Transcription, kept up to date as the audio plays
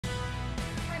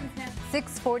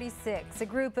6:46. A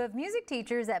group of music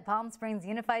teachers at Palm Springs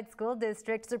Unified School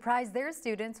District surprised their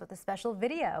students with a special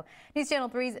video. News Channel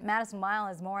 3's Madison Weil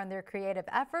has more on their creative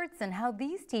efforts and how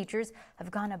these teachers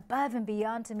have gone above and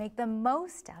beyond to make the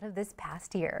most out of this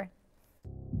past year.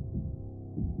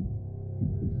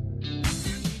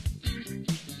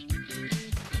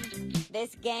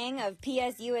 This gang of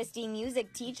PSUSD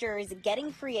music teachers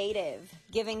getting creative,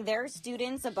 giving their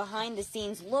students a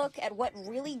behind-the-scenes look at what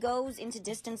really goes into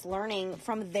distance learning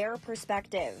from their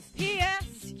perspective.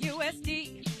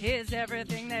 PSUSD is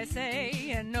everything they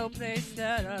say and no place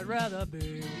that I'd rather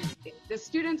be. The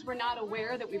students were not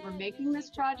aware that we were making this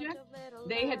project.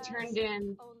 They had turned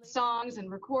in songs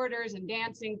and recorders and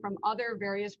dancing from other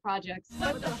various projects.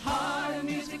 But the heart of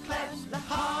music class, the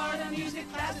heart of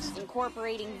music class.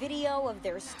 Incorporating video of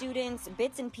their students,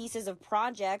 bits and pieces of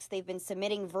projects they've been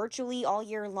submitting virtually all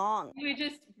year long. We were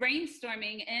just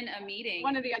brainstorming in a meeting.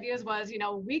 One of the ideas was,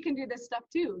 we can do this stuff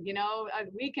too.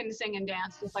 We can sing and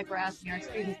dance just like we're asking our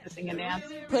students to sing and dance.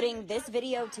 Putting this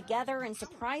video together and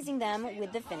surprising them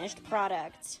with the finished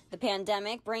product. The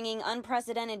pandemic bringing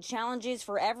unprecedented challenges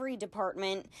for every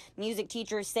department. Music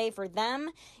teachers say for them,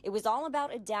 it was all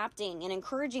about adapting and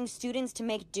encouraging students to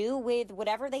make do with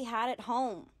whatever they had at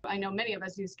home. I know many of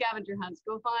us do scavenger hunts.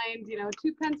 Go find,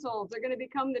 2 pencils. They're going to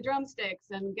become the drumsticks,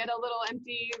 and get a little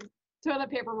empty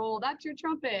toilet paper roll. That's your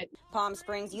trumpet. Palm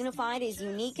Springs Unified is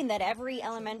unique in that every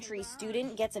elementary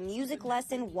student gets a music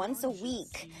lesson once a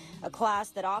week, a class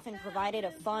that often provided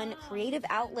a fun, creative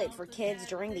outlet for kids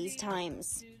during these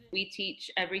times. We teach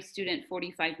every student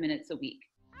 45 minutes a week.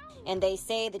 And they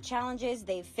say the challenges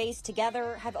they've faced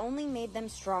together have only made them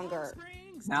stronger.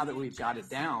 Now that we've got it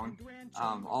down,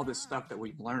 all this stuff that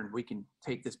we've learned, we can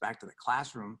take this back to the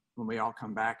classroom when we all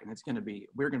come back, and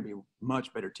we're going to be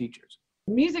much better teachers.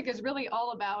 Music is really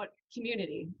all about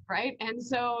community, right? And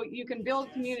so you can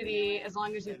build community as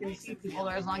long as you can see people,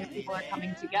 or as long as people are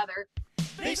coming together.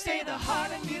 They say the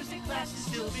heart of music class is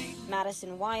still beat.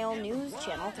 Madison Weil, News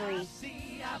Channel 3.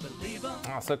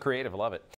 Oh, so creative. Love it.